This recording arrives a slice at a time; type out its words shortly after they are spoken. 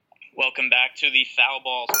Welcome back to the Foul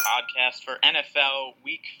Balls podcast for NFL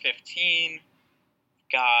Week 15.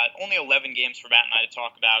 Got only 11 games for Matt and I to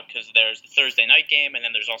talk about because there's the Thursday night game and then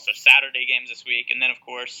there's also Saturday games this week. And then, of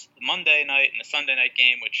course, the Monday night and the Sunday night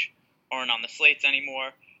game, which aren't on the slates anymore.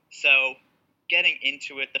 So getting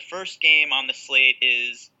into it, the first game on the slate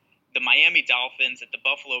is the Miami Dolphins at the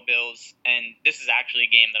Buffalo Bills. And this is actually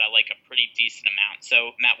a game that I like a pretty decent amount.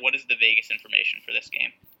 So, Matt, what is the Vegas information for this game?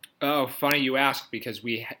 Oh, funny you ask, because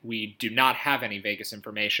we do not have any Vegas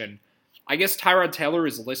information. I guess Tyrod Taylor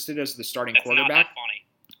is listed as the starting quarterback. Not that funny.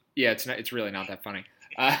 Yeah, it's really not that funny.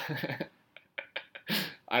 I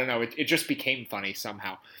don't know. It just became funny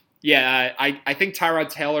somehow. Yeah, I think Tyrod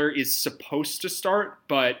Taylor is supposed to start,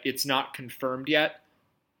 but it's not confirmed yet.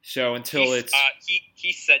 So until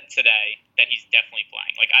he said today that he's definitely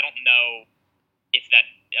playing. Like, I don't know if that,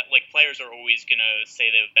 like, players are always going to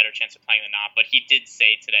say they have a better chance of playing than not, but he did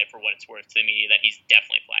say today, for what it's worth to me, that he's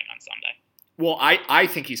definitely playing on Sunday. Well, I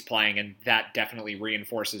think he's playing, and that definitely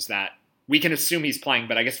reinforces that. We can assume he's playing,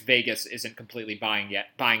 but I guess Vegas isn't completely buying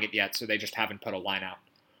it yet, so they just haven't put a line out.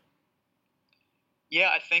 Yeah,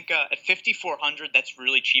 I think at 5,400, that's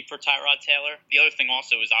really cheap for Tyrod Taylor. The other thing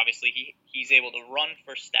also is obviously he's able to run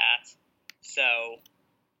for stats, so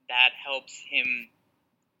that helps him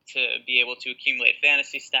to be able to accumulate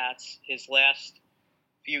fantasy stats. His last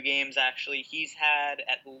few games, actually, he's had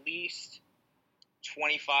at least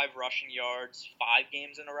 25 rushing yards 5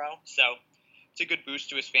 games in a row, so it's a good boost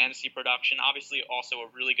to his fantasy production. Obviously, also a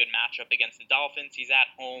really good matchup against the Dolphins. He's at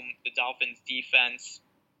home. The Dolphins' defense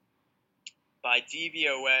by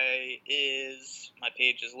DVOA is, my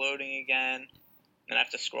page is loading again, and I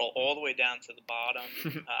have to scroll all the way down to the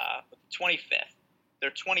bottom, 25th. They're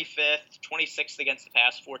 25th, 26th against the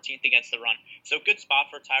pass, 14th against the run. So good spot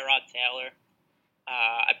for Tyrod Taylor.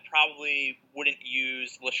 I probably wouldn't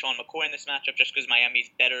use LaShawn McCoy in this matchup just because Miami's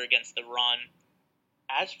better against the run.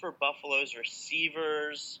 As for Buffalo's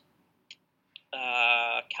receivers,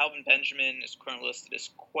 Calvin Benjamin is currently listed as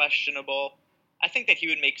questionable. I think that he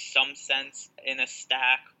would make some sense in a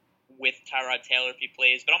stack with Tyrod Taylor if he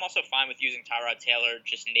plays, but I'm also fine with using Tyrod Taylor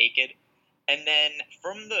just naked. And then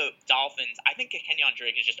from the Dolphins, I think Kenyon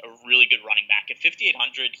Drake is just a really good running back. At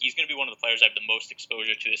 5,800, he's going to be one of the players I have the most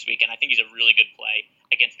exposure to this week, and I think he's a really good play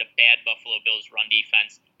against a bad Buffalo Bills run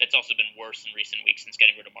defense that's also been worse in recent weeks since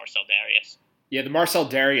getting rid of Marcell Dareus. Yeah, the Marcell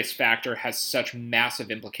Dareus factor has such massive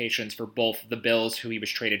implications for both the Bills, who he was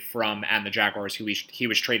traded from, and the Jaguars, who he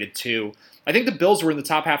was traded to. I think the Bills were in the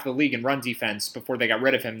top half of the league in run defense before they got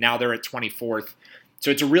rid of him. Now they're at 24th. So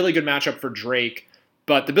it's a really good matchup for Drake.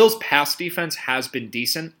 But the Bills' pass defense has been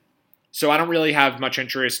decent. So I don't really have much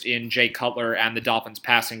interest in Jay Cutler and the Dolphins'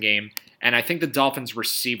 passing game. And I think the Dolphins'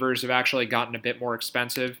 receivers have actually gotten a bit more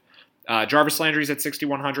expensive. Jarvis Landry's at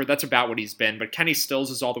 6,100. That's about what he's been. But Kenny Stills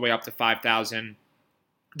is all the way up to 5,000.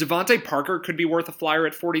 Devontae Parker could be worth a flyer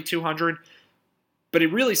at 4,200. But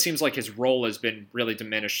it really seems like his role has been really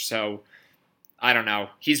diminished. So I don't know.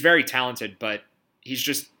 He's very talented, but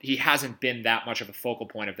he hasn't been that much of a focal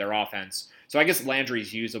point of their offense. So I guess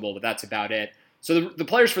Landry's usable, but that's about it. So the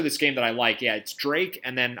players for this game that I like, yeah, it's Drake,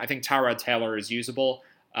 and then I think Tyrod Taylor is usable.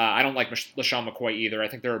 I don't like LaShawn McCoy either. I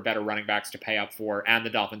think there are better running backs to pay up for, and the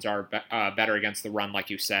Dolphins are better against the run, like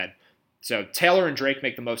you said. So Taylor and Drake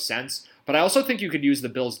make the most sense, but I also think you could use the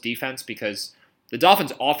Bills' defense because the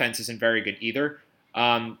Dolphins' offense isn't very good either.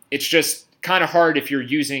 It's just kind of hard if you're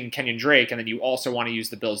using Kenyon Drake, and then you also want to use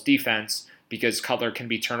the Bills' defense, because Cutler can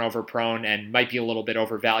be turnover prone and might be a little bit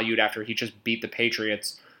overvalued after he just beat the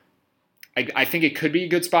Patriots. I think it could be a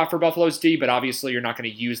good spot for Buffalo's D, but obviously you're not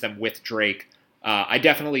going to use them with Drake. I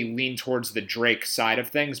definitely lean towards the Drake side of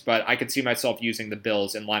things, but I could see myself using the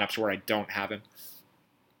Bills in lineups where I don't have him.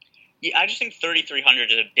 Yeah, I just think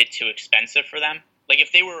 3,300 is a bit too expensive for them. Like,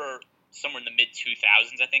 if they were somewhere in the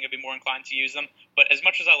mid-2000s, I think I'd be more inclined to use them. But as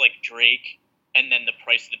much as I like Drake, and then the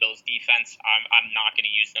price of the Bills' defense, I'm not going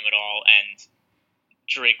to use them at all, and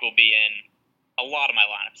Drake will be in a lot of my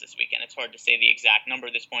lineups this weekend. It's hard to say the exact number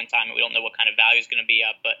at this point in time, and we don't know what kind of value is going to be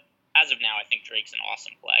up, but as of now, I think Drake's an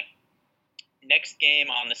awesome play. Next game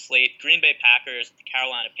on the slate, Green Bay Packers at the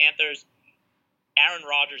Carolina Panthers. Aaron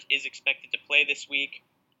Rodgers is expected to play this week.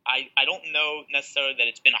 I don't know necessarily that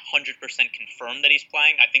it's been 100% confirmed that he's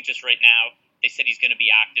playing. I think just right now, they said he's going to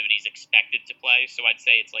be active and he's expected to play, so I'd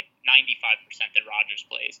say it's like 95% that Rodgers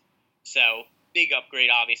plays. So, big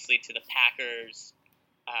upgrade, obviously, to the Packers.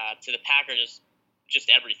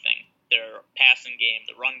 Just everything. Their passing game,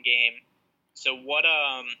 the run game. So, what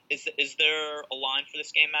is there a line for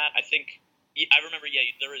this game, Matt? I remember, yeah,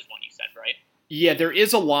 there is one you said, right? Yeah, there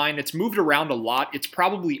is a line. It's moved around a lot. It's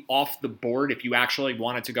probably off the board if you actually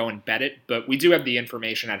wanted to go and bet it, but we do have the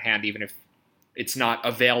information at hand, even if it's not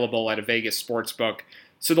available at a Vegas sportsbook.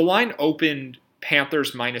 So the line opened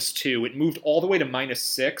Panthers -2. It moved all the way to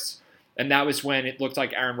 -6, and that was when it looked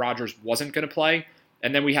like Aaron Rodgers wasn't going to play.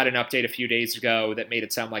 And then we had an update a few days ago that made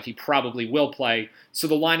it sound like he probably will play. So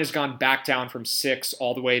the line has gone back down from 6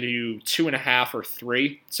 all the way to 2.5 or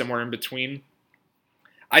 3, somewhere in between.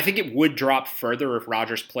 I think it would drop further if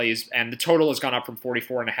Rodgers plays, and the total has gone up from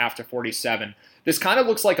 44.5 to 47. This kind of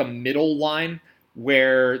looks like a middle line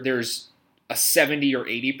where there's a 70 or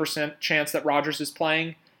 80% chance that Rodgers is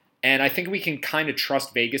playing, and I think we can kind of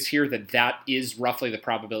trust Vegas here that is roughly the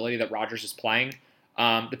probability that Rodgers is playing.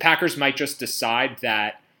 The Packers might just decide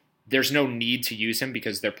that there's no need to use him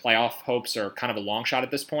because their playoff hopes are kind of a long shot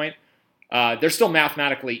at this point. They're still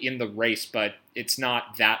mathematically in the race, but it's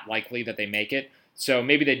not that likely that they make it. So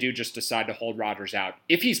maybe they do just decide to hold Rodgers out.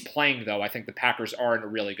 If he's playing, though, I think the Packers are in a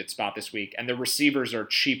really good spot this week, and the receivers are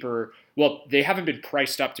cheaper. Well, they haven't been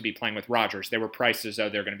priced up to be playing with Rodgers. They were priced as though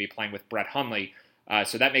they're going to be playing with Brett Hundley.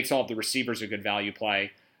 So that makes all of the receivers a good value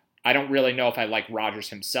play. I don't really know if I like Rodgers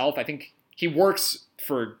himself. I think he works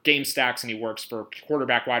for game stacks and he works for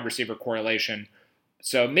quarterback-wide receiver correlation.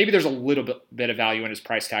 So maybe there's a little bit of value in his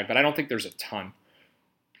price tag, but I don't think there's a ton.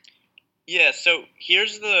 Yeah, so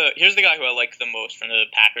here's the guy who I like the most from the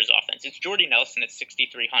Packers offense. It's Jordy Nelson at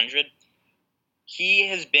 6,300. He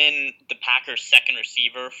has been the Packers' second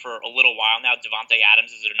receiver for a little while now. Devontae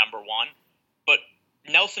Adams is their number one. But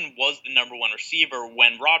Nelson was the number one receiver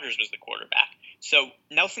when Rodgers was the quarterback. So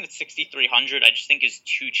Nelson at 6,300 I just think is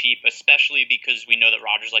too cheap, especially because we know that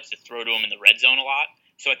Rodgers likes to throw to him in the red zone a lot.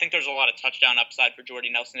 So I think there's a lot of touchdown upside for Jordy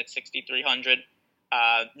Nelson at 6,300.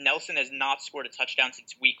 Nelson has not scored a touchdown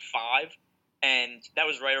since week 5, and that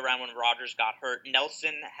was right around when Rodgers got hurt.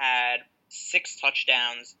 Nelson had 6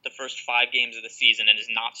 touchdowns the first 5 games of the season and has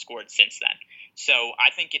not scored since then. So I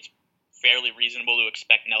think it's fairly reasonable to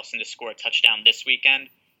expect Nelson to score a touchdown this weekend,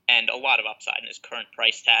 and a lot of upside in his current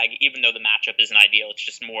price tag. Even though the matchup isn't ideal, it's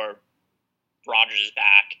just more Rodgers is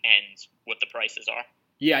back and what the prices are.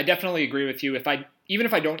 Yeah, I definitely agree with you. Even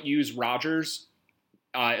if I don't use Rodgers,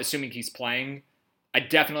 assuming he's playing, I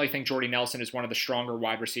definitely think Jordy Nelson is one of the stronger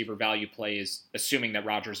wide receiver value plays, assuming that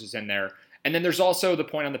Rodgers is in there. And then there's also the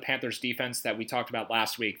point on the Panthers defense that we talked about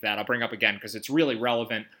last week that I'll bring up again because it's really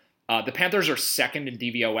relevant. The Panthers are second in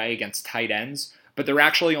DVOA against tight ends, but they're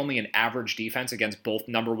actually only an average defense against both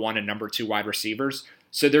number 1 and number 2 wide receivers.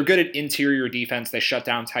 So they're good at interior defense. They shut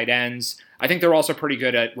down tight ends. I think they're also pretty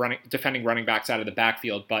good at defending running backs out of the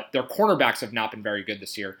backfield, but their cornerbacks have not been very good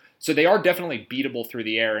this year. So they are definitely beatable through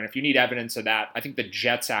the air, and if you need evidence of that, I think the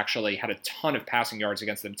Jets actually had a ton of passing yards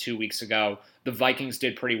against them 2 weeks ago. The Vikings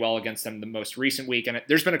did pretty well against them the most recent week, and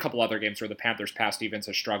there's been a couple other games where the Panthers' pass defense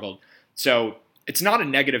has struggled. So it's not a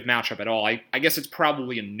negative matchup at all. I guess it's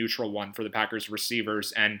probably a neutral one for the Packers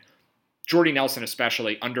receivers, and Jordy Nelson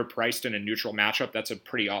especially, underpriced in a neutral matchup, that's a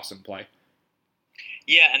pretty awesome play.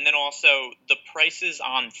 Yeah, and then also the prices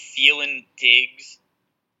on Thielen, Diggs,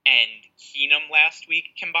 and Keenum last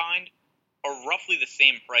week combined are roughly the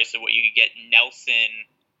same price of what you could get Nelson,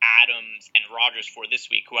 Adams, and Rodgers for this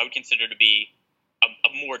week, who I would consider to be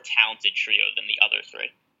a more talented trio than the other 3.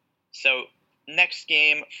 So next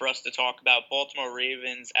game for us to talk about, Baltimore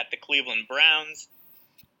Ravens at the Cleveland Browns.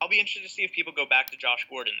 I'll be interested to see if people go back to Josh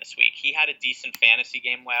Gordon this week. He had a decent fantasy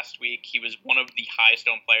game last week. He was one of the highest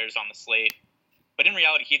owned players on the slate. But in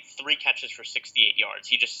reality, he had 3 catches for 68 yards.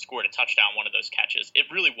 He just scored a touchdown one of those catches. It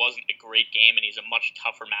really wasn't a great game, and he's a much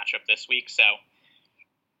tougher matchup this week. So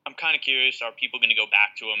I'm kind of curious, are people going to go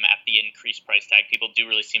back to him at the increased price tag? People do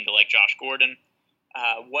really seem to like Josh Gordon.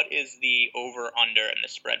 What is the over-under and the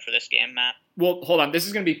spread for this game, Matt? Well, hold on. This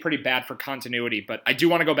is going to be pretty bad for continuity, but I do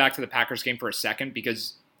want to go back to the Packers game for a second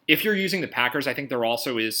because if you're using the Packers, I think there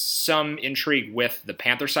also is some intrigue with the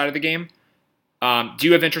Panther side of the game. Do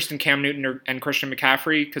you have interest in Cam Newton and Christian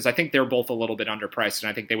McCaffrey? Because I think they're both a little bit underpriced, and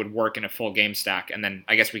I think they would work in a full game stack. And then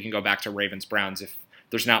I guess we can go back to Ravens-Browns if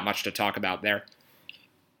there's not much to talk about there.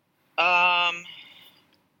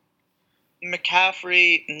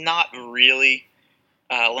 McCaffrey, not really.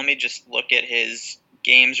 Let me just look at his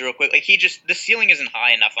games real quick. The ceiling isn't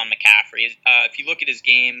high enough on McCaffrey. If you look at his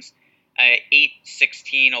games, 8,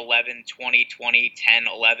 16, 11, 20, 20, 10,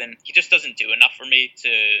 11. He just doesn't do enough for me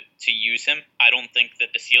to use him. I don't think that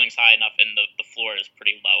the ceiling's high enough and the floor is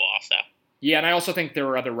pretty low also. Yeah, and I also think there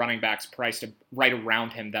are other running backs priced right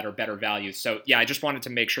around him that are better values. So, yeah, I just wanted to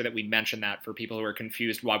make sure that we mentioned that for people who are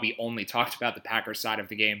confused why we only talked about the Packers side of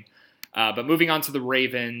the game. But moving on to the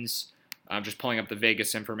Ravens, I'm just pulling up the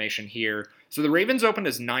Vegas information here. So the Ravens opened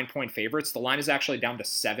as 9-point favorites. The line is actually down to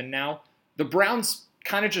 7 now. The Browns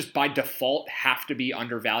kind of just by default have to be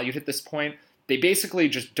undervalued at this point. They basically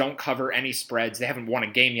just don't cover any spreads. They haven't won a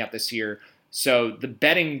game yet this year. So the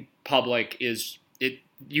betting public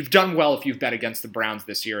you've done well if you've bet against the Browns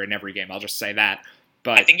this year in every game. I'll just say that.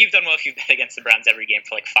 But I think you've done well if you've bet against the Browns every game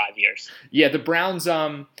for like 5 years. Yeah, the Browns,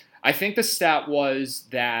 I think the stat was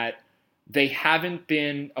that they haven't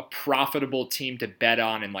been a profitable team to bet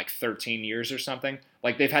on in like 13 years or something.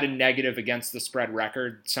 Like they've had a negative against the spread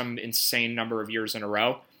record some insane number of years in a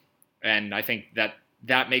row. And I think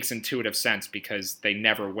that makes intuitive sense because they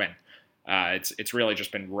never win. It's really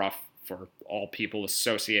just been rough for all people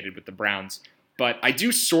associated with the Browns. But I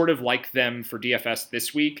do sort of like them for DFS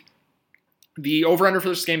this week. The over-under for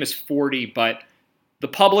this game is 40, but the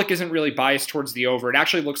public isn't really biased towards the over. It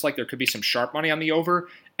actually looks like there could be some sharp money on the over.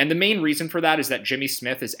 And the main reason for that is that Jimmy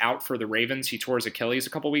Smith is out for the Ravens. He tore his Achilles a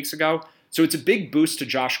couple weeks ago. So it's a big boost to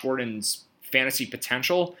Josh Gordon's fantasy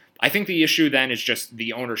potential. I think the issue then is just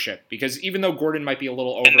the ownership, because even though Gordon might be a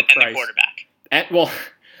little overpriced. And the quarterback.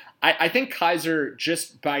 I think Kaiser,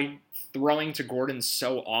 just by throwing to Gordon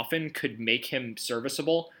so often, could make him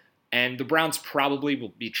serviceable. And the Browns probably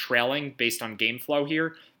will be trailing based on game flow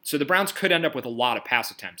here. So the Browns could end up with a lot of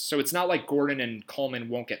pass attempts. So it's not like Gordon and Coleman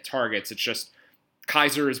won't get targets. It's just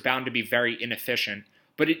Kaiser is bound to be very inefficient.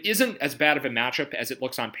 But it isn't as bad of a matchup as it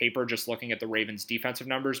looks on paper just looking at the Ravens' defensive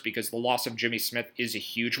numbers, because the loss of Jimmy Smith is a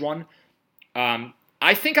huge one.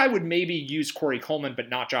 I think I would maybe use Corey Coleman but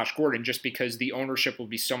not Josh Gordon, just because the ownership will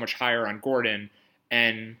be so much higher on Gordon.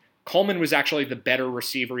 And Coleman was actually the better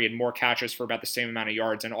receiver. He had more catches for about the same amount of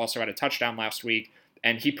yards and also had a touchdown last week.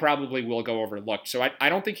 And he probably will go overlooked. So I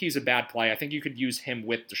don't think he's a bad play. I think you could use him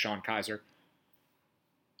with DeShone Kizer.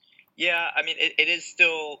 Yeah, I mean, it is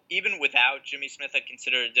still, even without Jimmy Smith, I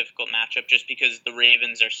consider it a difficult matchup just because the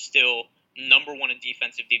Ravens are still number one in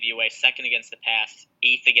defensive DVOA, second against the pass,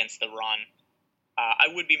 eighth against the run. I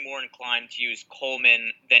would be more inclined to use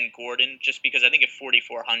Coleman than Gordon just because I think at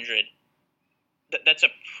 4,400, that's a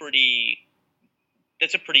pretty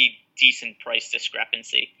decent price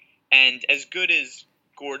discrepancy. And as good as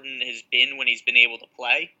Gordon has been when he's been able to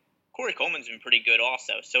play, Corey Coleman's been pretty good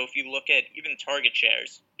also. So if you look at even target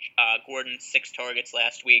shares, Gordon 6 targets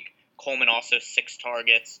last week, Coleman also 6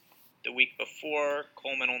 targets. The week before,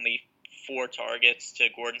 Coleman only 4 targets to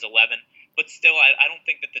Gordon's 11. But still, I don't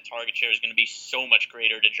think that the target share is going to be so much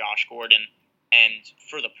greater to Josh Gordon. And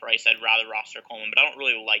for the price, I'd rather roster Coleman. But I don't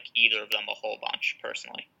really like either of them a whole bunch,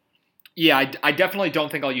 personally. Yeah, I definitely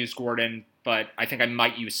don't think I'll use Gordon, but I think I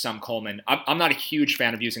might use some Coleman. I'm not a huge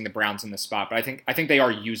fan of using the Browns in this spot, but I think they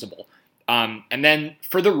are usable. And then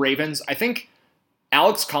for the Ravens, I think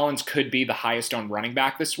Alex Collins could be the highest owned running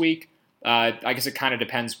back this week. I guess it kind of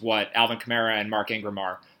depends what Alvin Kamara and Mark Ingram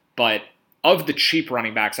are. But of the cheap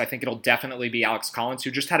running backs, I think it'll definitely be Alex Collins,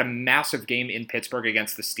 who just had a massive game in Pittsburgh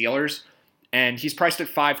against the Steelers. And he's priced at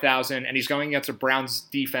 $5,000, and he's going against a Browns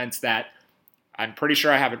defense that, I'm pretty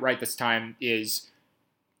sure I have it right this time, is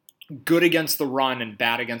good against the run and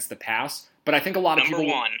bad against the pass. But I think a lot of people...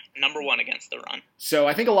 Number one against the run. So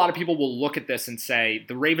I think a lot of people will look at this and say,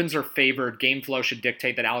 the Ravens are favored. Game flow should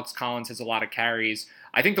dictate that Alex Collins has a lot of carries.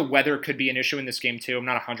 I think the weather could be an issue in this game too. I'm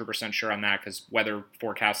not 100% sure on that because weather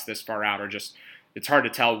forecasts this far out are just... It's hard to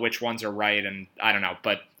tell which ones are right, and I don't know.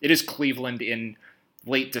 But it is Cleveland in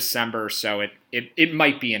late December, so it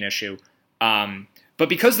might be an issue. But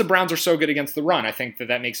because the Browns are so good against the run, I think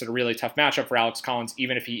that makes it a really tough matchup for Alex Collins,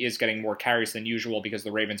 even if he is getting more carries than usual because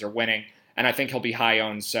the Ravens are winning. And I think he'll be high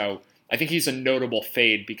owned, so I think he's a notable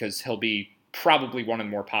fade because he'll be probably one of the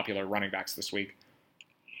more popular running backs this week.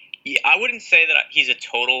 Yeah, I wouldn't say that he's a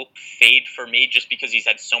total fade for me just because he's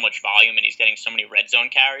had so much volume and he's getting so many red zone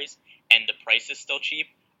carries and the price is still cheap.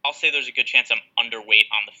 I'll say there's a good chance I'm underweight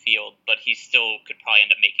on the field, but he still could probably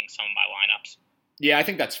end up making some of my lineups. Yeah, I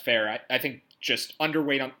think that's fair. I think just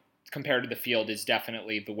underweight compared to the field is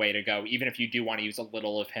definitely the way to go, even if you do want to use a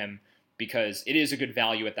little of him, because it is a good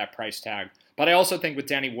value at that price tag. But I also think with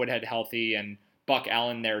Danny Woodhead healthy and Buck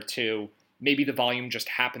Allen there too, maybe the volume just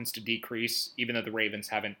happens to decrease, even though the Ravens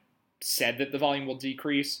haven't said that the volume will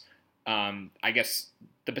decrease. I guess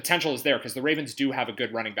the potential is there because the Ravens do have a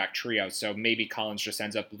good running back trio, so maybe Collins just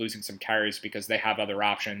ends up losing some carries because they have other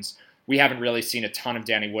options. We haven't really seen a ton of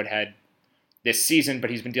Danny Woodhead this season,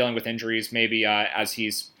 but he's been dealing with injuries. Maybe as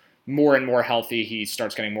he's more and more healthy, he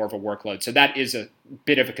starts getting more of a workload. So that is a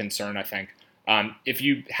bit of a concern, I think. If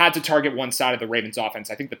you had to target one side of the Ravens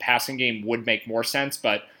offense, I think the passing game would make more sense,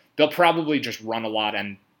 but they'll probably just run a lot,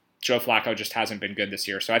 and Joe Flacco just hasn't been good this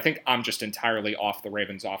year. So I think I'm just entirely off the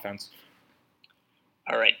Ravens offense.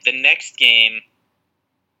 All right, the next game,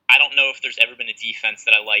 I don't know if there's ever been a defense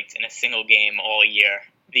that I liked in a single game all year.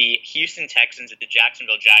 The Houston Texans at the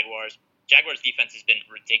Jacksonville Jaguars. Jaguars defense has been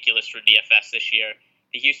ridiculous for DFS this year.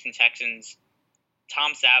 The Houston Texans,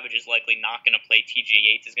 Tom Savage is likely not going to play. TJ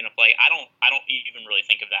Yates is going to play. I don't even really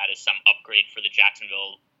think of that as some upgrade for the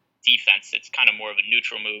Jacksonville defense. It's kind of more of a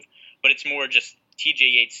neutral move, but it's more just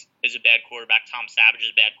TJ Yates is a bad quarterback. Tom Savage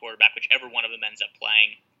is a bad quarterback. Whichever one of them ends up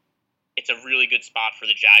playing, it's a really good spot for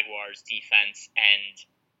the Jaguars defense. And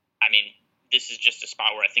I mean, this is just a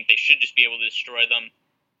spot where I think they should just be able to destroy them.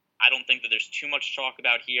 I don't think that there's too much talk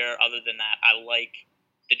about here. Other than that, I like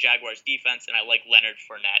the Jaguars defense and I like Leonard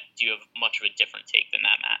Fournette. Do you have much of a different take than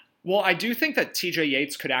that, Matt? Well, I do think that TJ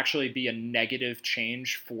Yates could actually be a negative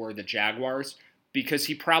change for the Jaguars because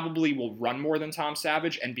he probably will run more than Tom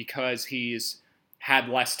Savage, and because he's had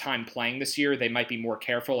less time playing this year, they might be more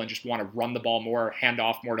careful and just want to run the ball more, hand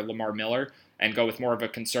off more to Lamar Miller, and go with more of a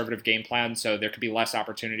conservative game plan, so there could be less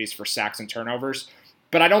opportunities for sacks and turnovers.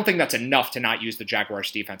 But I don't think that's enough to not use the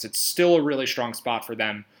Jaguars' defense. It's still a really strong spot for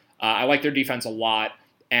them. I like their defense a lot,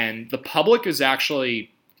 and the public is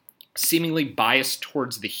actually seemingly biased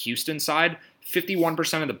towards the Houston side.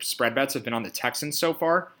 51% of the spread bets have been on the Texans so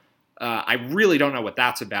far. I really don't know what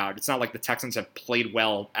that's about. It's not like the Texans have played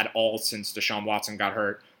well at all since Deshaun Watson got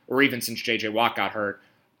hurt, or even since J.J. Watt got hurt.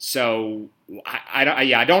 So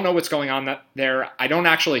I don't know what's going on there. I don't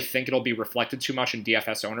actually think it'll be reflected too much in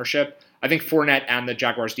DFS ownership. I think Fournette and the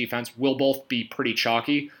Jaguars defense will both be pretty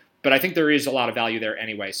chalky, but I think there is a lot of value there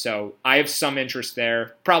anyway. So I have some interest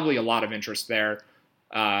there, probably a lot of interest there.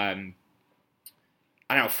 I don't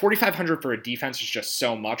know, 4,500 for a defense is just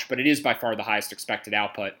so much, but it is by far the highest expected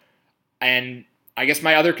output. And I guess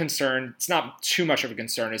my other concern, it's not too much of a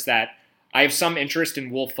concern, is that I have some interest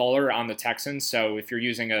in Will Fuller on the Texans. So if you're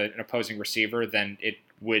using an opposing receiver, then it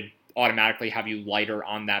would automatically have you lighter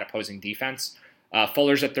on that opposing defense.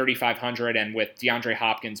 Fuller's at 3,500, and with DeAndre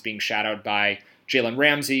Hopkins being shadowed by Jalen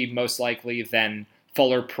Ramsey, most likely, then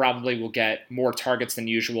Fuller probably will get more targets than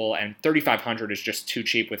usual, and 3,500 is just too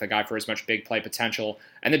cheap with a guy for as much big play potential.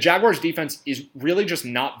 And the Jaguars' defense is really just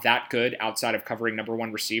not that good outside of covering number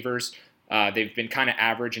one receivers. They've been kind of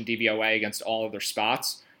average in DVOA against all of their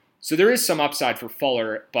spots. So there is some upside for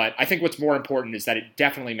Fuller, but I think what's more important is that it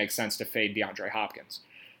definitely makes sense to fade DeAndre Hopkins.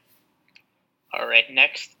 All right,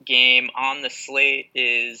 next game on the slate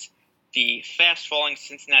is the fast-falling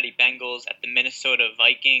Cincinnati Bengals at the Minnesota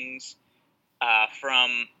Vikings.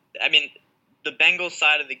 The Bengals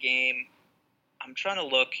side of the game, I'm trying to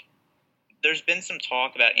look. There's been some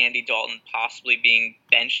talk about Andy Dalton possibly being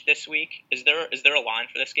benched this week. Is there a line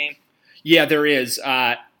for this game? Yeah, there is.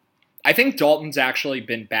 I think Dalton's actually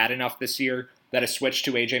been bad enough this year that a switch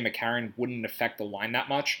to A.J. McCarron wouldn't affect the line that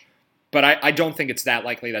much. But I don't think it's that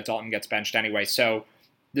likely that Dalton gets benched anyway. So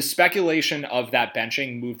the speculation of that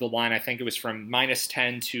benching moved the line. I think it was from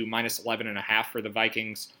 -10 to -11.5 for the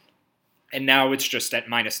Vikings. And now it's just at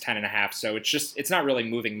 -10.5. So it's not really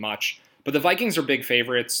moving much. But the Vikings are big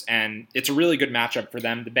favorites, and it's a really good matchup for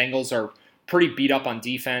them. The Bengals are pretty beat up on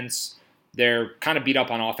defense. They're kind of beat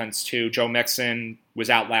up on offense, too. Joe Mixon was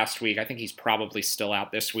out last week. I think he's probably still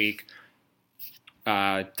out this week.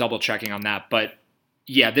 Double checking on that. But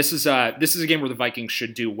yeah, this is a game where the Vikings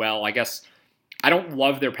should do well. I guess I don't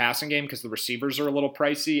love their passing game because the receivers are a little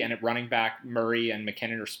pricey, and at running back, Murray and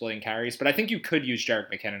McKinnon are splitting carries. But I think you could use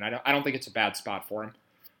Jerick McKinnon. I don't think it's a bad spot for him.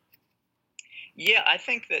 Yeah, I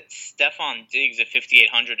think that Stephon Diggs at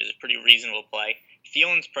 5,800 is a pretty reasonable play.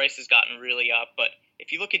 Thielen's price has gotten really up, but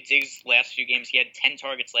if you look at Diggs' last few games, he had 10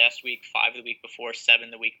 targets last week, 5 the week before, 7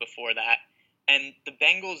 the week before that. And the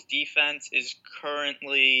Bengals' defense is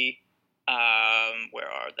currently, where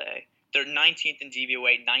are they? They're 19th in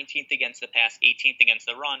DVOA, 19th against the pass, 18th against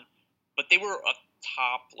the run. But they were a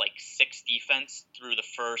top, 6 defense through the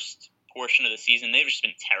first portion of the season. They've just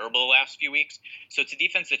been terrible the last few weeks. So it's a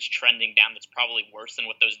defense that's trending down that's probably worse than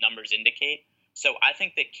what those numbers indicate. So I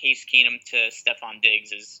think that Case Keenum to Stephon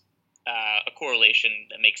Diggs is a correlation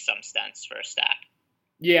that makes some sense for a stack.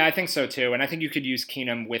 Yeah, I think so too. And I think you could use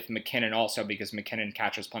Keenum with McKinnon also because McKinnon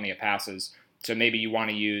catches plenty of passes. So maybe you want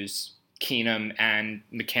to use Keenum and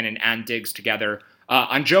McKinnon and Diggs together.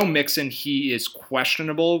 On Joe Mixon, he is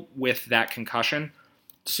questionable with that concussion.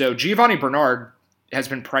 So Giovanni Bernard has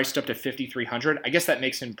been priced up to 5,300. I guess that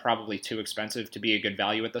makes him probably too expensive to be a good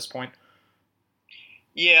value at this point.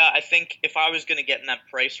 Yeah, I think if I was going to get in that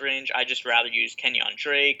price range, I'd just rather use Kenyon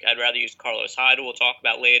Drake. I'd rather use Carlos Hyde, who we'll talk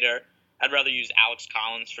about later. I'd rather use Alex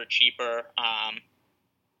Collins for cheaper.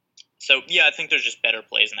 So, yeah, I think there's just better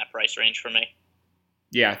plays in that price range for me.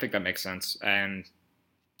 Yeah, I think that makes sense. And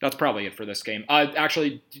that's probably it for this game.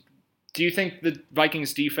 Actually, Do you think the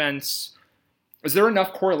Vikings defense, is there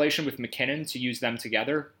enough correlation with McKinnon to use them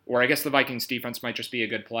together? Or I guess the Vikings defense might just be a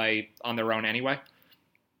good play on their own anyway?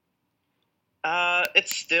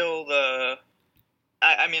 It's still the.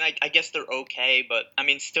 I guess they're okay, but I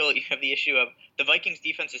mean, still, you have the issue of the Vikings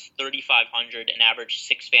defense is 3,500 and averaged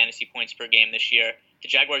 6 fantasy points per game this year. The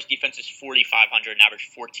Jaguars defense is 4,500 and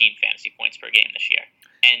averaged 14 fantasy points per game this year.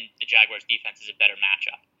 And the Jaguars defense is a better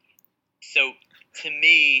matchup. So to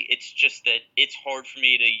me, it's just that it's hard for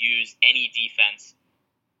me to use any defense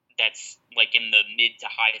that's like in the mid to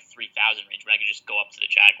high 3,000 range when I could just go up to the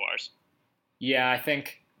Jaguars. Yeah, I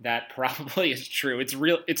think that probably is true. It's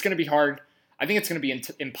going to be hard. I think it's going to be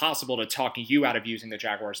impossible to talk you out of using the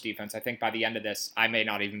Jaguars defense. I think by the end of this, I may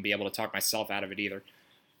not even be able to talk myself out of it either.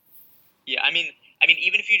 Yeah, I mean,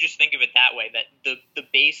 even if you just think of it that way, that the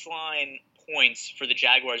baseline points for the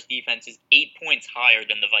Jaguars defense is 8 points higher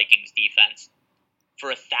than the Vikings defense for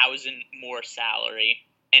 1,000 more salary,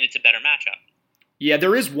 and it's a better matchup. Yeah,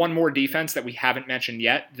 there is one more defense that we haven't mentioned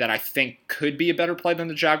yet that I think could be a better play than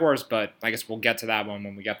the Jaguars, but I guess we'll get to that one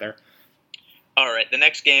when we get there. All right, the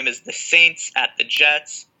next game is the Saints at the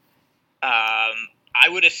Jets. I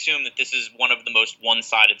would assume that this is one of the most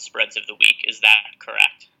one-sided spreads of the week. Is that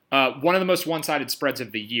correct? One of the most one-sided spreads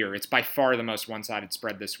of the year. It's by far the most one-sided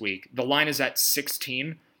spread this week. The line is at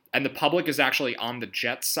 16, and the public is actually on the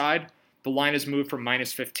Jets side. The line has moved from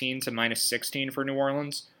minus 15 to minus 16 for New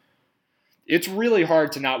Orleans. It's really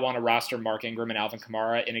hard to not want to roster Mark Ingram and Alvin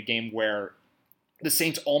Kamara in a game where the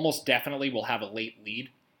Saints almost definitely will have a late lead.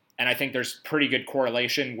 And I think there's pretty good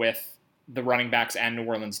correlation with the running backs and New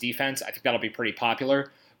Orleans defense. I think that'll be pretty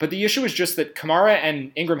popular. But the issue is just that Kamara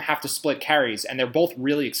and Ingram have to split carries, and they're both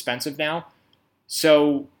really expensive now.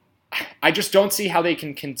 So I just don't see how they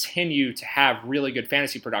can continue to have really good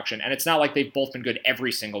fantasy production. And it's not like they've both been good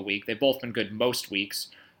every single week. They've both been good most weeks.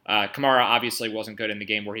 Kamara obviously wasn't good in the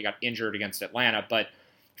game where he got injured against Atlanta, but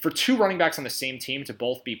for two running backs on the same team to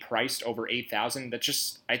both be priced over 8,000,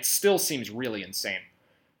 it still seems really insane.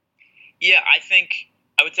 Yeah,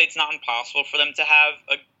 I would say it's not impossible for them to have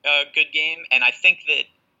a good game, and I think that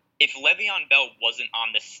if Le'Veon Bell wasn't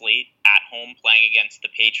on the slate at home playing against the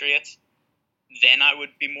Patriots, then I would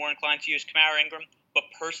be more inclined to use Kamara Ingram, but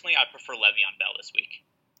personally I prefer Le'Veon Bell this week.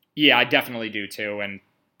 Yeah, I definitely do too, and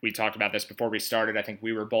we talked about this before we started. I think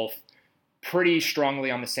we were both pretty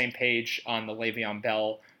strongly on the same page on the Le'Veon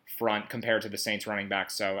Bell front compared to the Saints running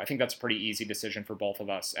back, so I think that's a pretty easy decision for both of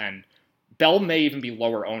us, and Bell may even be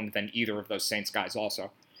lower owned than either of those Saints guys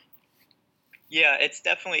also. Yeah, it's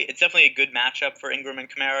definitely a good matchup for Ingram and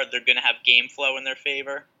Kamara. They're going to have game flow in their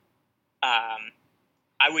favor.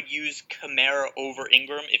 I would use Kamara over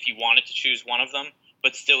Ingram if you wanted to choose one of them,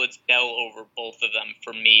 but still it's Bell over both of them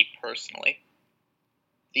for me personally.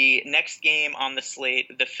 The next game on the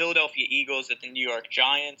slate, the Philadelphia Eagles at the New York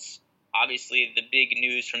Giants. Obviously, the big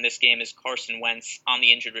news from this game is Carson Wentz on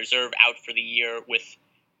the injured reserve, out for the year with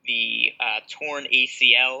the torn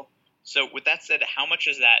ACL. So with that said, how much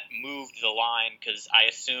has that moved the line? Because I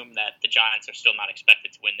assume that the Giants are still not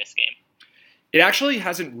expected to win this game. It actually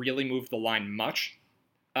hasn't really moved the line much.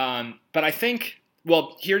 But I think,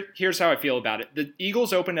 well, here's how I feel about it. The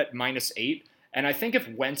Eagles opened at -8, and I think if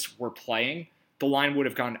Wentz were playing, the line would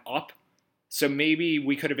have gone up. So maybe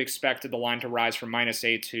we could have expected the line to rise from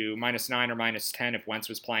 -8 to -9 or -10 if Wentz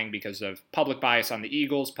was playing because of public bias on the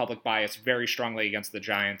Eagles, public bias very strongly against the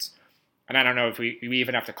Giants. And I don't know if we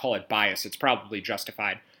even have to call it bias. It's probably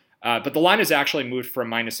justified. But the line has actually moved from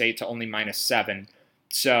 -8 to only -7.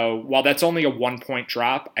 So while that's only a 1-point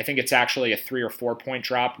drop, I think it's actually a 3 or 4 point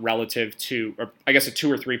drop relative to, or I guess a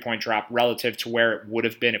 2 or 3 point drop relative to where it would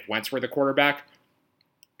have been if Wentz were the quarterback.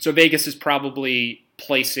 So Vegas is probably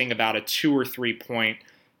placing about a 2 or 3 point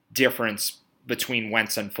difference between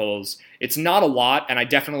Wentz and Foles. It's not a lot, and I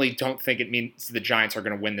definitely don't think it means the Giants are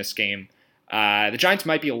going to win this game. The Giants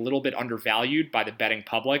might be a little bit undervalued by the betting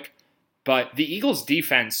public, but the Eagles'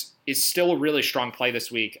 defense is still a really strong play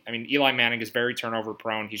this week. I mean, Eli Manning is very turnover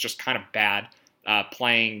prone. He's just kind of bad.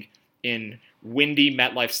 Playing in windy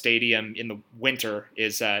MetLife Stadium in the winter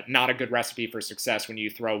is not a good recipe for success when you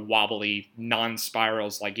throw wobbly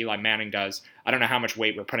non-spirals like Eli Manning does. I don't know how much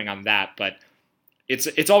weight we're putting on that, but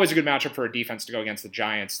it's always a good matchup for a defense to go against the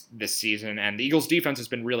Giants this season, and the Eagles' defense has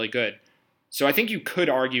been really good. So I think you could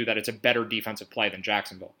argue that it's a better defensive play than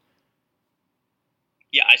Jacksonville.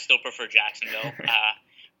 Yeah, I still prefer Jacksonville.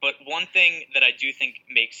 But one thing that I do think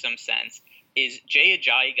makes some sense is Jay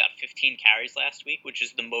Ajayi got 15 carries last week, which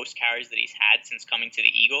is the most carries that he's had since coming to the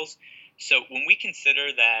Eagles. So when we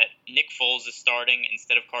consider that Nick Foles is starting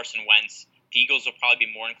instead of Carson Wentz, the Eagles will probably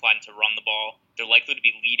be more inclined to run the ball. They're likely to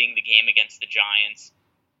be leading the game against the Giants.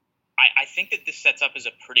 I think that this sets up as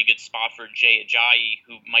a pretty good spot for Jay Ajayi,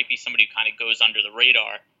 who might be somebody who kind of goes under the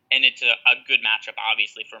radar, and it's a good matchup,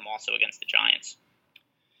 obviously, for him also against the Giants.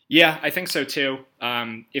 Yeah, I think so too.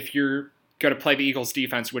 If you're going to play the Eagles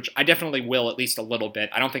defense, which I definitely will at least a little bit,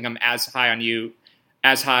 I don't think I'm as high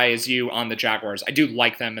as you on the Jaguars. I do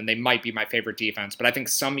like them, and they might be my favorite defense, but I think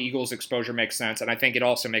some Eagles exposure makes sense, and I think it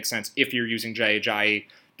also makes sense if you're using Jay Ajayi.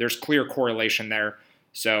 There's clear correlation there.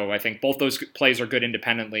 So I think both those plays are good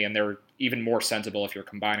independently, and they're even more sensible if you're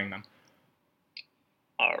combining them.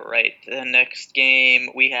 All right, the next game,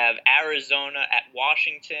 we have Arizona at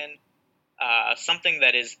Washington. Something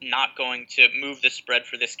that is not going to move the spread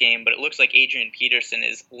for this game, but it looks like Adrian Peterson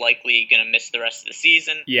is likely going to miss the rest of the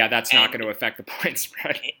season. Yeah, that's not going to affect the point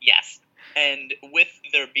spread. Yes. And with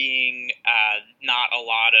there being not a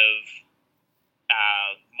lot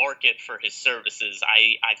of market for his services,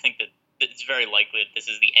 I think that it's very likely that this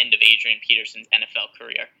is the end of Adrian Peterson's NFL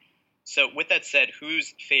career. So with that said,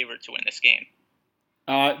 who's favored to win this game?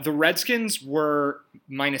 The Redskins were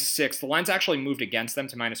 -6. The line's actually moved against them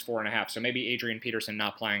to -4.5. So maybe Adrian Peterson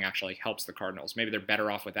not playing actually helps the Cardinals. Maybe they're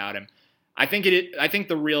better off without him. I think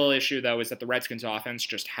the real issue though is that the Redskins offense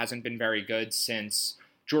just hasn't been very good since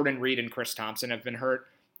Jordan Reed and Chris Thompson have been hurt.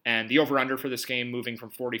 And the over/under for this game moving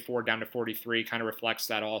from 44 down to 43 kind of reflects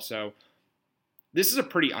that also. This is a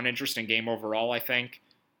pretty uninteresting game overall, I think.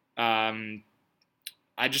 I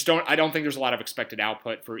don't think there's a lot of expected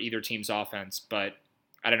output for either team's offense, but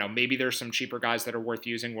I don't know. Maybe there's some cheaper guys that are worth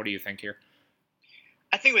using. What do you think here?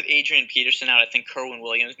 I think with Adrian Peterson out, I think Kerwin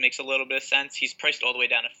Williams makes a little bit of sense. He's priced all the way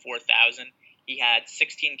down to 4,000. He had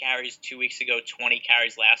 16 carries 2 weeks ago, 20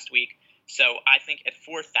 carries last week. So I think at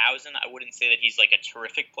 4,000, I wouldn't say that he's like a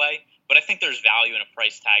terrific play, but I think there's value in a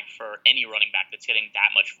price tag for any running back that's getting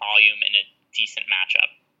that much volume in a decent matchup.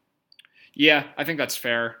 Yeah, I think that's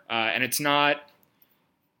fair. And it's not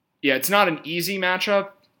an easy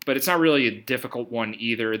matchup, but it's not really a difficult one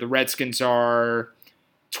either. The Redskins are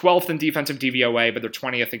 12th in defensive DVOA, but they're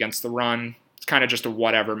 20th against the run. It's kind of just a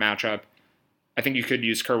whatever matchup. I think you could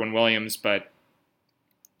use Kerwin Williams, but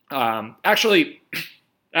actually,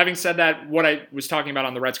 having said that, what I was talking about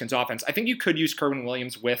on the Redskins offense, I think you could use Kerwin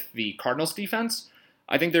Williams with the Cardinals defense.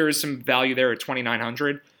 I think there is some value there at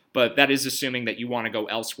 2,900, but that is assuming that you want to go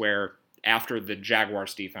elsewhere after the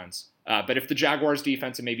Jaguars defense. But if the Jaguars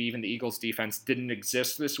defense and maybe even the Eagles defense didn't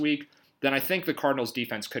exist this week, then I think the Cardinals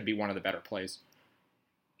defense could be one of the better plays.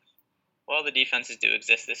 Well, the defenses do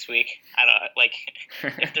exist this week. I don't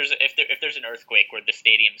if there's an earthquake where the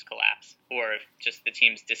stadiums collapse, or if just the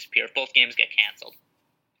teams disappear, if both games get canceled.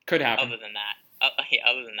 Could happen. Other than that,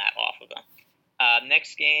 off of them.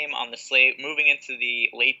 Next game on the slate, moving into the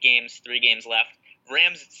late games, 3 games left.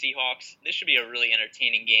 Rams at Seahawks. This should be a really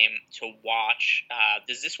entertaining game to watch.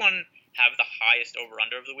 Does this one have the highest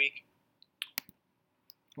over/under of the week?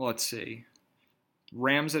 Well, let's see.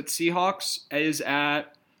 Rams at Seahawks is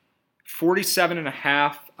at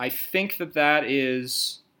 47.5. I think that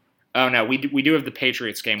is. Oh no, we do have the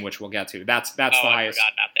Patriots game, which we'll get to. That's the highest. I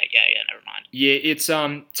forgot about that. Yeah, never mind. Yeah, it's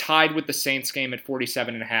tied with the Saints game at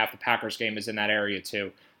 47.5. The Packers game is in that area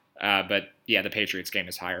too. But yeah, the Patriots game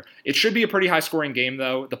is higher. It should be a pretty high-scoring game,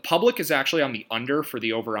 though. The public is actually on the under for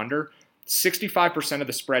the over/under. 65% of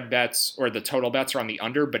the spread bets, or the total bets, are on the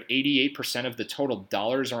under, but 88% of the total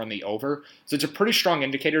dollars are on the over. So it's a pretty strong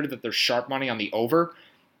indicator that there's sharp money on the over.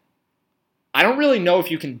 I don't really know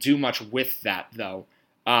if you can do much with that, though.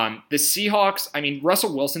 The Seahawks,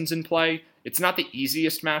 Russell Wilson's in play. It's not the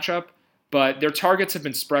easiest matchup, but their targets have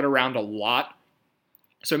been spread around a lot.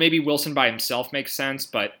 So maybe Wilson by himself makes sense,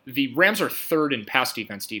 but the Rams are 3rd in pass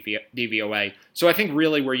defense DVOA. So I think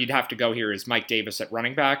really where you'd have to go here is Mike Davis at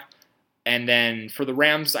running back. And then for the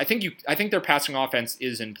Rams, I think their passing offense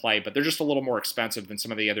is in play, but they're just a little more expensive than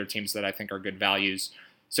some of the other teams that I think are good values.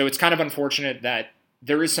 So it's kind of unfortunate that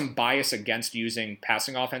there is some bias against using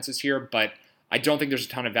passing offenses here, but I don't think there's a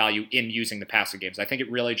ton of value in using the passing games. I think it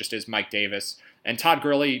really just is Mike Davis. And Todd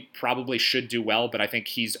Gurley probably should do well, but I think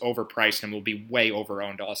he's overpriced and will be way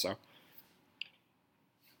overowned also.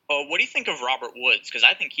 What do you think of Robert Woods? Because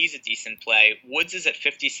I think he's a decent play. Woods is at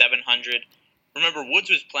 5,700. Remember, Woods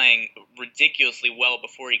was playing ridiculously well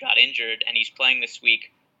before he got injured, and he's playing this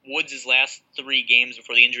week. Woods' last 3 games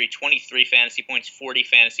before the injury, 23 fantasy points, 40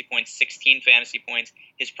 fantasy points, 16 fantasy points.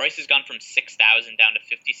 His price has gone from 6,000 down to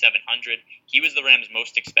 5,700. He was the Rams'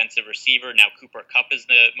 most expensive receiver. Now Cooper Kupp is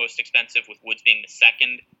the most expensive, with Woods being the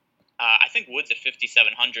second. I think Woods at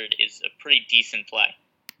 5,700 is a pretty decent play.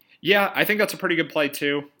 Yeah, I think that's a pretty good play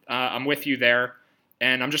too. I'm with you there.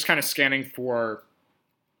 And I'm just kind of scanning for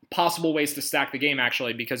possible ways to stack the game,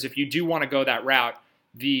 actually, because if you do want to go that route,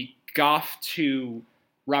 the Goff to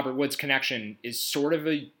Robert Woods connection is sort of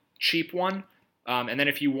a cheap one. And then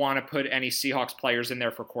if you want to put any Seahawks players in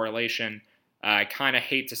there for correlation, I kind of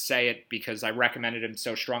hate to say it because I recommended him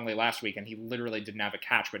so strongly last week and he literally didn't have a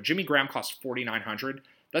catch. But Jimmy Graham costs $4,900.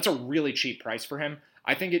 That's a really cheap price for him.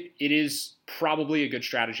 I think it is probably a good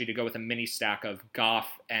strategy to go with a mini stack of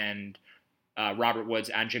Goff and Robert Woods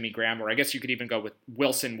and Jimmy Graham, or I guess you could even go with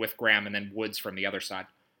Wilson with Graham and then Woods from the other side.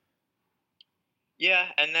 Yeah,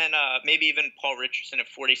 and then maybe even Paul Richardson at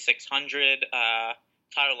 4,600.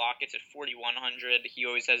 Tyler Lockett's at 4,100. He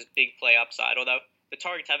always has big play upside, although the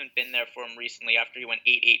targets haven't been there for him recently after he went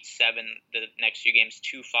 8-8-7 the next few games,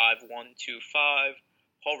 2-5, 1-2-5.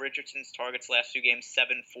 Paul Richardson's targets last few games,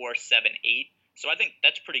 7-4, 7-8. So I think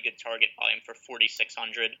that's pretty good target volume for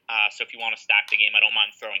 4,600. So if you want to stack the game, I don't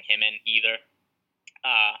mind throwing him in either.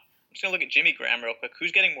 I'm just going to look at Jimmy Graham real quick.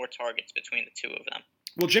 Who's getting more targets between the two of them?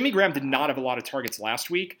 Well, Jimmy Graham did not have a lot of targets last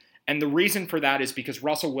week, and the reason for that is because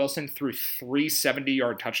Russell Wilson threw 3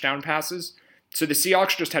 70-yard touchdown passes, so the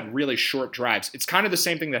Seahawks just had really short drives. It's kind of the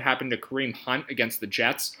same thing that happened to Kareem Hunt against the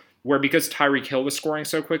Jets, where because Tyreek Hill was scoring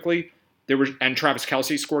so quickly, and Travis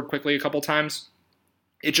Kelce scored quickly a couple times,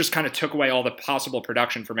 it just kind of took away all the possible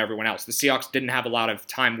production from everyone else. The Seahawks didn't have a lot of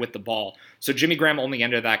time with the ball. So Jimmy Graham only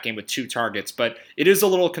ended that game with 2 targets. But it is a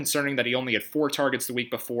little concerning that he only had 4 targets the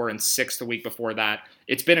week before and 6 the week before that.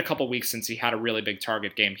 It's been a couple weeks since he had a really big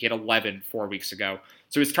target game. He had 11 4 weeks ago.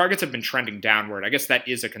 So his targets have been trending downward. I guess that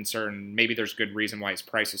is a concern. Maybe there's a good reason why his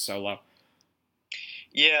price is so low.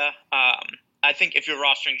 Yeah, I think if you're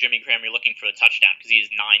rostering Jimmy Graham, you're looking for the touchdown because he has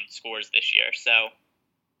 9 scores this year. So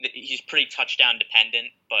he's pretty touchdown dependent,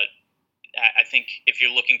 but I think if you're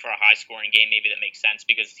looking for a high-scoring game, maybe that makes sense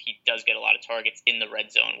because he does get a lot of targets in the red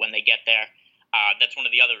zone when they get there. That's one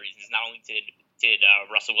of the other reasons. Not only did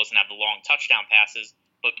Russell Wilson have the long touchdown passes,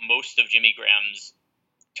 but most of Jimmy Graham's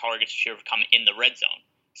targets should have come in the red zone.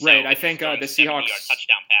 So right, I think the Seahawks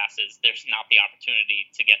touchdown passes. There's not the opportunity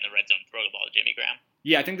to get in the red zone and throw the ball to Jimmy Graham.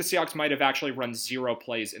 Yeah, I think the Seahawks might have actually run 0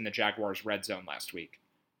 plays in the Jaguars' red zone last week.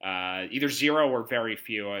 Either 0 or very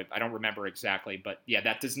few. I don't remember exactly, but yeah,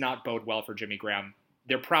 that does not bode well for Jimmy Graham.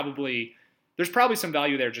 There's probably some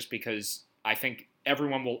value there just because I think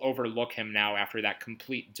everyone will overlook him now after that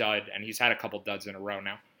complete dud, and he's had a couple duds in a row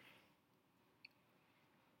now.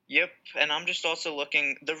 Yep, and I'm just also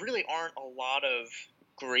looking. There really aren't a lot of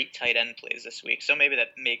great tight end plays this week, so maybe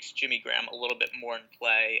that makes Jimmy Graham a little bit more in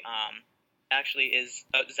play. Zach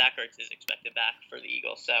Ertz is expected back for the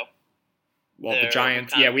Eagles, so. Well, the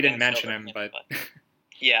Giants, yeah, we didn't mention him, but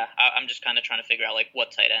yeah, I'm just kind of trying to figure out like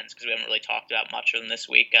what tight ends because we haven't really talked about much of them this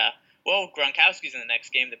week. Gronkowski's in the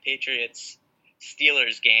next game, the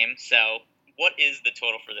Patriots-Steelers game. So, what is the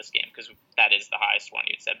total for this game? Because that is the highest one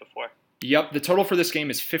you'd said before. Yep, the total for this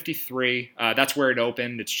game is 53. That's where it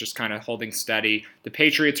opened. It's just kind of holding steady. The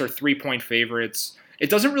Patriots are 3-point favorites.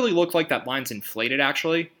 It doesn't really look like that line's inflated,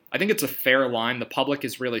 actually. I think it's a fair line. The public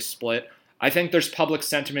is really split. I think there's public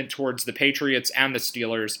sentiment towards the Patriots and the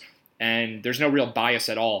Steelers, and there's no real bias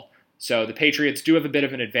at all. So the Patriots do have a bit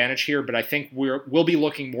of an advantage here, but I think we'll be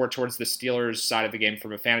looking more towards the Steelers side of the game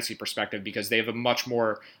from a fantasy perspective because they have a much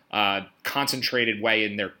more concentrated way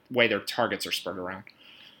their targets are spread around.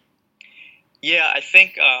 Yeah, I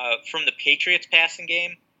think from the Patriots passing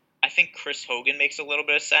game, I think Chris Hogan makes a little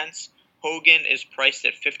bit of sense. Hogan is priced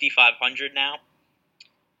at $5,500 now.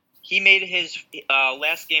 He made his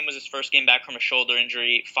last game was his first game back from a shoulder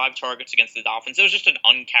injury, 5 targets against the Dolphins. It was just an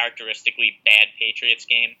uncharacteristically bad Patriots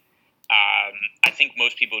game. I think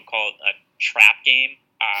most people would call it a trap game.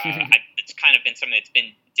 It's kind of been something that's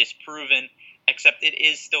been disproven, except it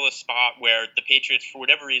is still a spot where the Patriots, for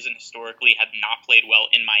whatever reason, historically have not played well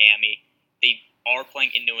in Miami. They are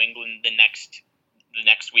playing in New England the next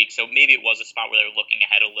week, so maybe it was a spot where they were looking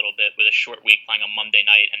ahead a little bit with a short week playing on Monday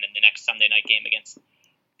night and then the next Sunday night game against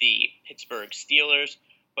the Pittsburgh Steelers.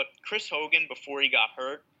 But Chris Hogan, before he got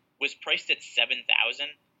hurt, was priced at $7,000.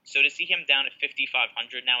 So to see him down at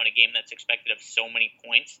 $5,500 now in a game that's expected of so many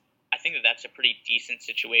points, I think that's a pretty decent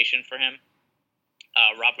situation for him.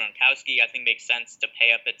 Rob Gronkowski, I think, makes sense to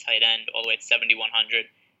pay up at tight end all the way at $7,100.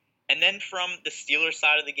 And then from the Steelers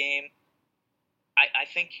side of the game, I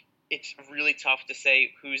think it's really tough to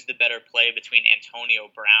say who's the better play between Antonio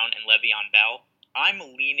Brown and Le'Veon Bell. I'm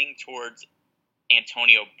leaning towards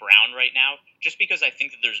Antonio Brown right now, just because I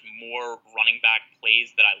think that there's more running back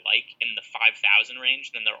plays that I like in the 5,000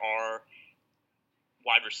 range than there are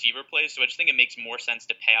wide receiver plays. So I just think it makes more sense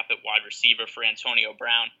to pay up at wide receiver for Antonio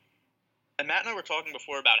Brown. And Matt and I were talking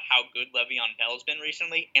before about how good Le'Veon Bell's been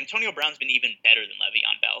recently. Antonio Brown's been even better than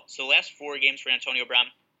Le'Veon Bell. So the last 4 games for Antonio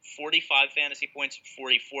Brown, 45 fantasy points,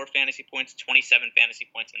 44 fantasy points, 27 fantasy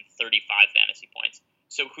points, and 35 fantasy points.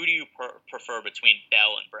 So who do you prefer between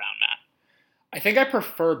Bell and Brown, Matt? I think I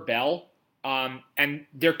prefer Bell. And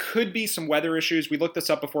there could be some weather issues. We looked this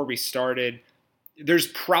up before we started. There's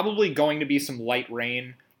probably going to be some light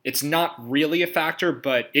rain. It's not really a factor,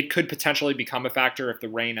 but it could potentially become a factor if the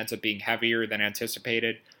rain ends up being heavier than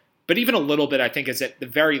anticipated. But even a little bit, I think, is at the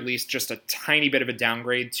very least just a tiny bit of a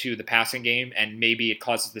downgrade to the passing game, and maybe it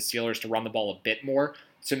causes the Steelers to run the ball a bit more.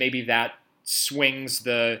 So maybe that swings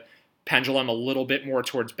the pendulum a little bit more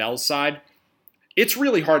towards Bell's side. It's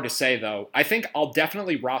really hard to say, though. I think I'll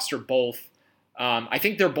definitely roster both. I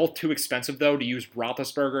think they're both too expensive, though, to use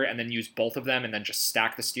Roethlisberger and then use both of them and then just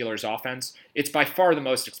stack the Steelers' offense. It's by far the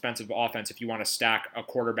most expensive offense if you want to stack a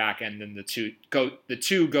quarterback and then the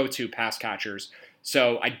two go-to pass catchers.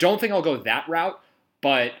 So I don't think I'll go that route,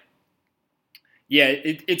 but yeah,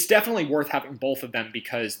 it's definitely worth having both of them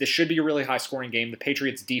because this should be a really high-scoring game. The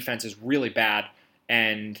Patriots' defense is really bad,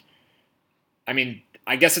 and I mean,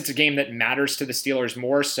 I guess it's a game that matters to the Steelers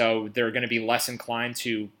more, so they're going to be less inclined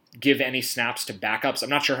to give any snaps to backups. I'm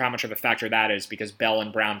not sure how much of a factor that is because Bell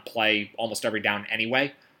and Brown play almost every down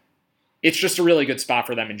anyway. It's just a really good spot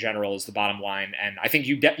for them in general is the bottom line, and I think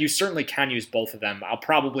you certainly can use both of them. I'll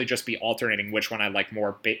probably just be alternating which one I like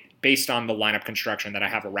more based on the lineup construction that I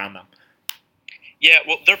have around them. Yeah,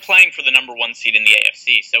 well, they're playing for the number 1 seed in the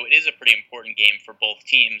AFC, so it is a pretty important game for both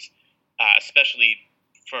teams, especially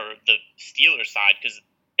for the Steelers side because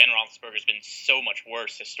Ben Roethlisberger has been so much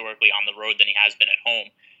worse historically on the road than he has been at home.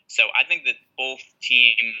 So I think that both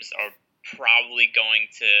teams are probably going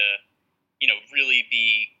to, really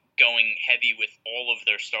be going heavy with all of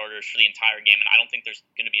their starters for the entire game. And I don't think there's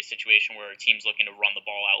going to be a situation where a team's looking to run the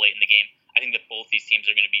ball out late in the game. I think that both these teams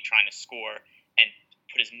are going to be trying to score and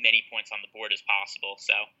put as many points on the board as possible.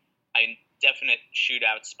 So a definite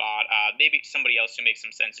shootout spot. Maybe somebody else who makes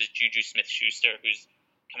some sense is Juju Smith-Schuster, who's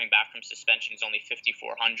coming back from suspension. Is only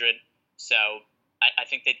 5,400. So I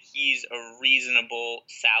think that he's a reasonable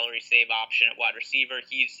salary save option at wide receiver.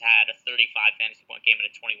 He's had a 35 fantasy point game and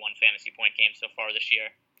a 21 fantasy point game so far this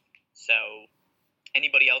year. So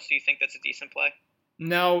anybody else who you think that's a decent play?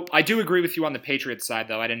 No, I do agree with you on the Patriots side,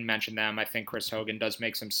 though. I didn't mention them. I think Chris Hogan does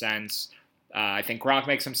make some sense. I think Gronk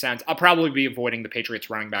makes some sense. I'll probably be avoiding the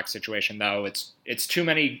Patriots running back situation, though. It's too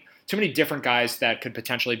many different guys that could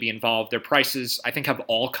potentially be involved. Their prices, I think, have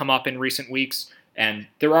all come up in recent weeks. And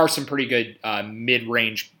there are some pretty good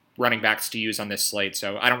mid-range running backs to use on this slate,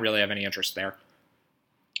 so I don't really have any interest there.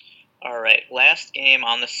 All right, last game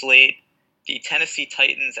on the slate, the Tennessee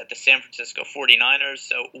Titans at the San Francisco 49ers.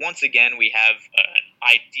 So once again, we have an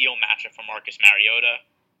ideal matchup for Marcus Mariota.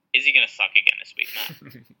 Is he going to suck again this week,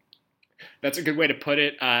 Matt? That's a good way to put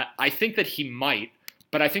it. I think that he might,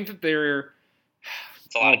 but I think that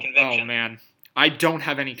It's a lot of conviction. Oh, man. I don't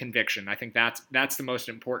have any conviction. I think that's the most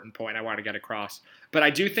important point I want to get across. But I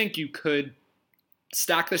do think you could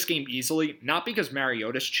stack this game easily, not because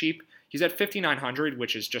Mariota's cheap. He's at 5,900,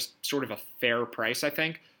 which is just sort of a fair price, I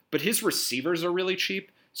think. But his receivers are really cheap.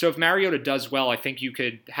 So if Mariota does well, I think you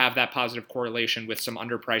could have that positive correlation with some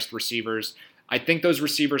underpriced receivers. I think those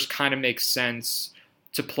receivers kind of make sense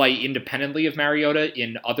to play independently of Mariota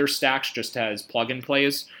in other stacks just as plug-in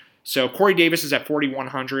plays. So Corey Davis is at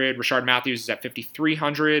 4,100, Rashard Matthews is at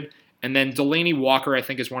 5,300, and then Delaney Walker, I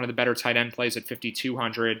think, is one of the better tight end plays at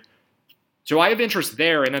 5,200. So I have interest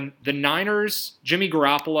there. And then the Niners, Jimmy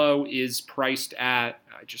Garoppolo is priced at,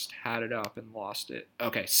 I just had it up and lost it.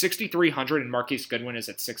 Okay, 6,300, and Marquise Goodwin is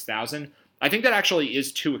at 6,000. I think that actually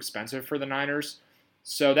is too expensive for the Niners.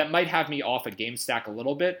 So that might have me off a game stack a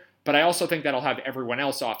little bit, but I also think that'll have everyone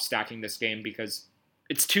else off stacking this game because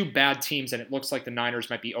it's two bad teams, and it looks like the Niners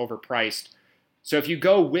might be overpriced. So if you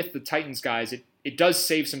go with the Titans guys, it does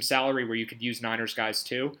save some salary where you could use Niners guys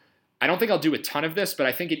too. I don't think I'll do a ton of this, but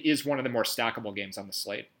I think it is one of the more stackable games on the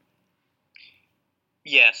slate.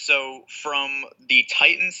 Yeah, so from the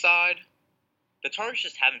Titans side, the targets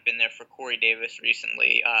just haven't been there for Corey Davis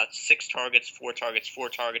recently. 6 targets, 4 targets, 4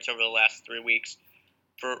 targets over the last 3 weeks.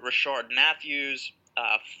 For Rashard Matthews,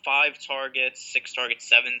 5 targets, 6 targets,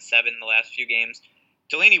 7 the last few games.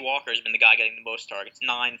 Delaney Walker has been the guy getting the most targets,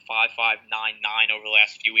 9, 5, 5, 9, 9 over the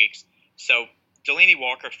last few weeks. So Delaney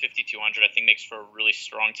Walker, 5,200, I think makes for a really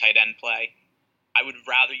strong tight end play. I would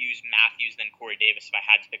rather use Matthews than Corey Davis if I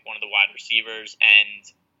had to pick one of the wide receivers, and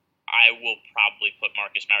I will probably put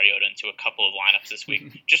Marcus Mariota into a couple of lineups this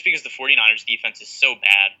week, just because the 49ers defense is so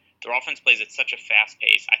bad. Their offense plays at such a fast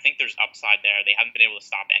pace. I think there's upside there. They haven't been able to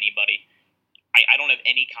stop anybody. I don't have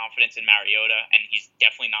any confidence in Mariota, and he's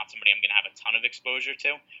definitely not somebody I'm going to have a ton of exposure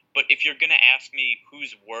to. But if you're going to ask me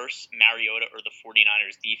who's worse, Mariota or the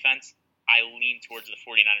 49ers defense, I lean towards the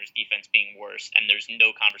 49ers defense being worse, and there's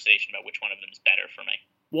no conversation about which one of them is better for me.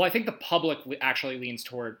 Well, I think the public actually leans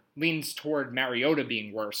toward Mariota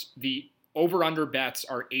being worse. The over-under bets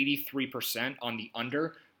are 83% on the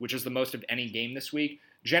under, which is the most of any game this week.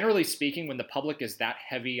 Generally speaking, when the public is that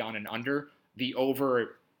heavy on an under, the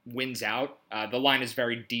over wins out. The line is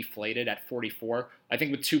very deflated at 44. I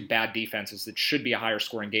think with two bad defenses, it should be a higher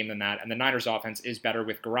scoring game than that. And the Niners offense is better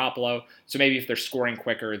with Garoppolo. So maybe if they're scoring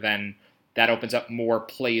quicker, then that opens up more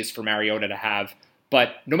plays for Mariota to have.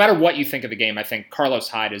 But no matter what you think of the game, I think Carlos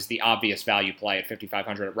Hyde is the obvious value play at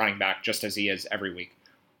 5,500 at running back, just as he is every week.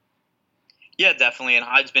 Yeah, definitely. And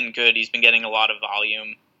Hyde's been good. He's been getting a lot of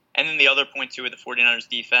volume. And then the other point, too, with the 49ers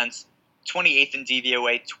defense, 28th in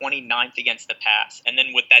DVOA, 29th against the pass. And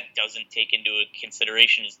then what that doesn't take into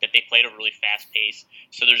consideration is that they played a really fast pace.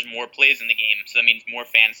 So there's more plays in the game. So that means more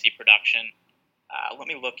fantasy production. Let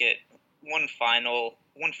me look at one final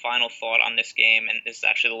thought on this game, and this is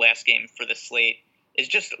actually the last game for the slate, is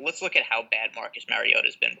just let's look at how bad Marcus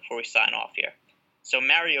Mariota's been before we sign off here. So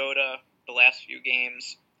Mariota, the last few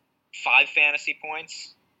games, 5 fantasy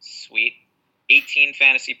points, sweet, 18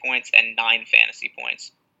 fantasy points, and 9 fantasy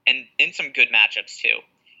points. And in some good matchups, too.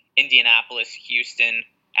 Indianapolis, Houston,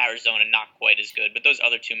 Arizona, not quite as good. But those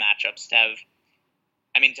other 2 matchups to have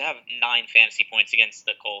 9 fantasy points against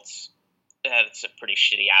the Colts, that's a pretty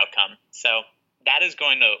shitty outcome. So that is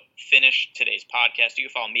going to finish today's podcast. You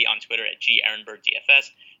can follow me on Twitter at GErenbergDFS.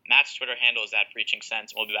 Matt's Twitter handle is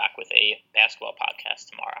 @PreachingSense. We'll be back with a basketball podcast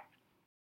tomorrow.